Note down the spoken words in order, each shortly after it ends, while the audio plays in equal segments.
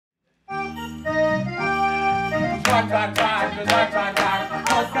Hey!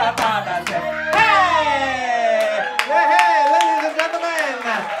 Hey, ladies and gentlemen!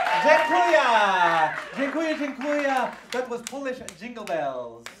 Dziękuję! Dziękuję, dziękuję. That was Polish jingle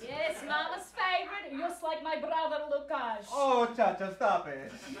bells. Yes, Mama's favorite, just like my brother Lukasz. Oh, Chacha, stop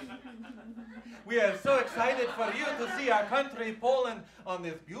it. We are so excited for you to see our country, Poland, on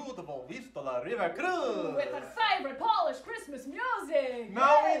this beautiful Vistula River cruise. With our favorite Polish Christmas music.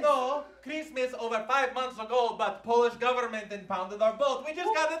 Now yes. we know Christmas over 5 months ago, but Polish government impounded our boat. We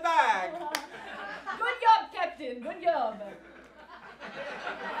just got it back. Good job, Captain. Good job.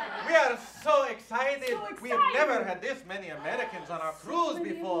 We are so excited. So excited. We have never had this many Americans on our cruise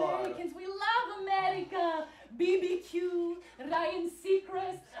before. Americans, we love America. BBQ, Ryan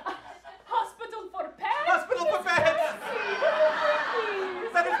Seacrest, hospital for pets. Hospital for pets.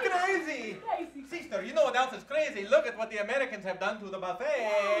 Yes. That is crazy. Crazy. Sister, you know what else is crazy? Look at what the Americans have done to the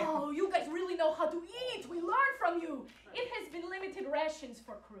buffet. Oh, you guys really know how to eat. We learned from you. It has been limited rations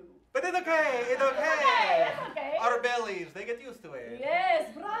for crew. But it's okay, it's okay. It's okay. Our bellies, they get used to it.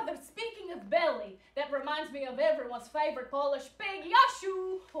 Yes, brother, speaking of belly, that reminds me of everyone's favorite Polish pig,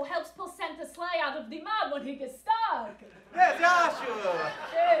 Yashu, who helps pull Santa's sleigh out of the mud when he gets stuck. Yes, Joshua.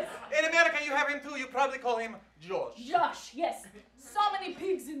 Yes. In America, you have him too. You probably call him Josh. Josh, yes. So many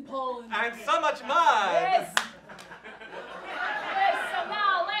pigs in Poland. And so much mud. Yes. Yes, so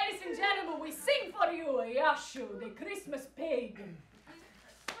now, ladies and gentlemen, we sing for you, Yashu, the Christmas pig.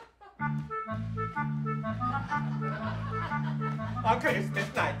 On Christmas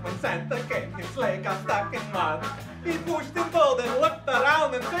night when Santa came, his sleigh got stuck in mud. He pushed and pulled and looked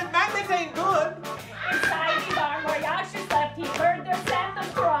around and said, man, this ain't good. Inside the barn where Yashu slept, he heard their Santa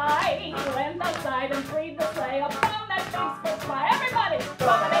cry. He went outside and freed the sleigh upon that pig's first fly. Everybody!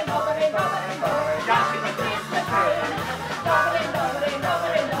 Nobody, nobody, nobody, nobody. Yashu the Christmas pig. Nobody, nobody,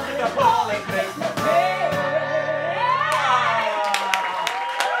 nobody, nobody. The Polish Christmas pig.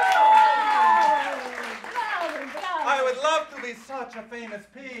 I would love to be such a famous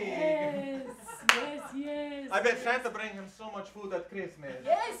pig. Yes, yes, yes. I bet Santa bring him so much food at Christmas.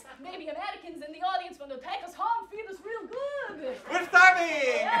 Yes, maybe Americans in the audience when they take us home feed us real good. We're starving!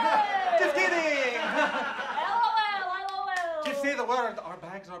 Yay! Just kidding! LOL, LOL. Just say the word, our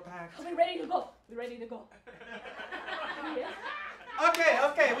bags are packed. We're ready to go. We're ready to go. Yes.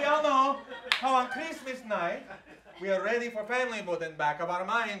 Okay, we all know how on Christmas night we are ready for family, but in back of our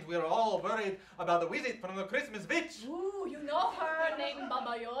minds we are all worried about the visit from the Christmas witch. Ooh, you know her, named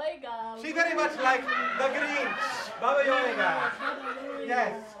Baba Yaga. She very much like the Grinch, Baba Yaga.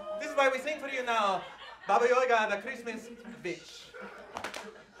 Yes, this is why we sing for you now, Baba Yaga, the Christmas witch.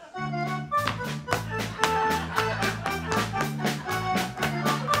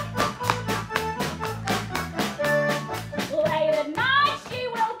 Late at night she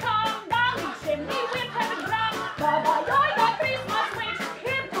will come down the chimney with her drum. Baba Yaga, Christmas witch,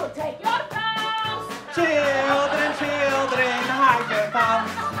 here to take your thumbs. Children, children, hide your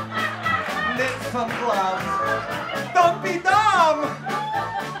thumbs. Knit some gloves. Don't be dumb.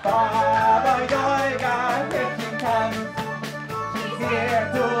 Baba Yaga, here she comes. She's here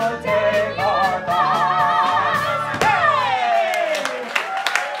to take our thumbs.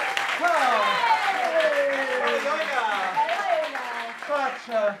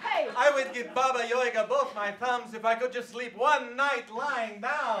 Hey! I would give Baba Yaga both my thumbs if I could just sleep one night lying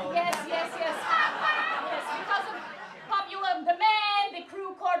down. Yes, yes, yes. Yes, because of popular demand, the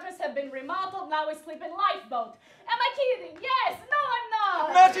crew quarters have been remodeled. Now we sleep in lifeboat. Am I kidding? Yes. No, I'm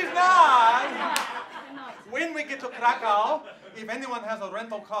not. No, she's not. I'm not. When we get to Krakow, if anyone has a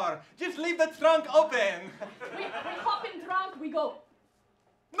rental car, just leave the trunk open. We hop in trunk, we go.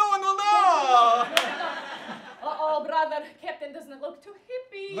 No one will know. Uh-oh, brother, Captain doesn't look too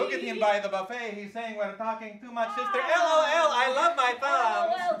hippie. Look at him by the buffet. He's saying we're talking too much, sister. LOL, I love my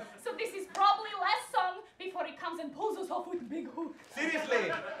thumbs. LOL. So this is probably last song before he comes and pulls us off with a big hook.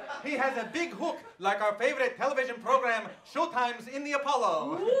 Seriously, he has a big hook like our favorite television program, Showtimes in the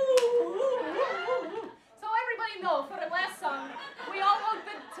Apollo. Ooh, ooh, ooh, ooh. So everybody know, for the last song, we all know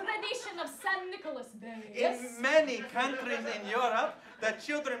the tradition of St. Nicholas Day. Yes? In many countries in Europe, the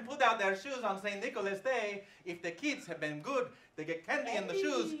children put out their shoes on St. Nicholas Day. If the kids have been good, they get candy in the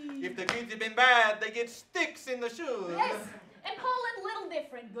shoes. If the kids have been bad, they get sticks in the shoes. Yes. In Poland, little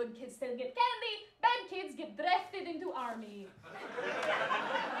different. Good kids still get candy. Bad kids get drafted into army.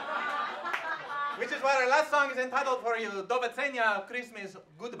 Which is why our last song is entitled for you, Do Widzenia, Christmas,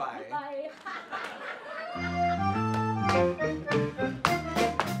 Goodbye. Bye.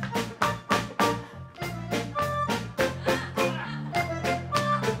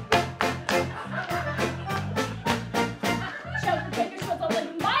 Shout the take your shut up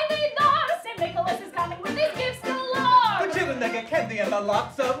and by the door. St. Nicholas is coming with his gifts to love.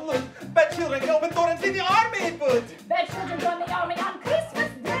 lots of loot. Bad children can open door and see the army boot. Bad children join the army on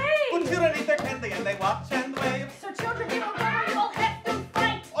Christmas Day. Good children eat their candy and they watch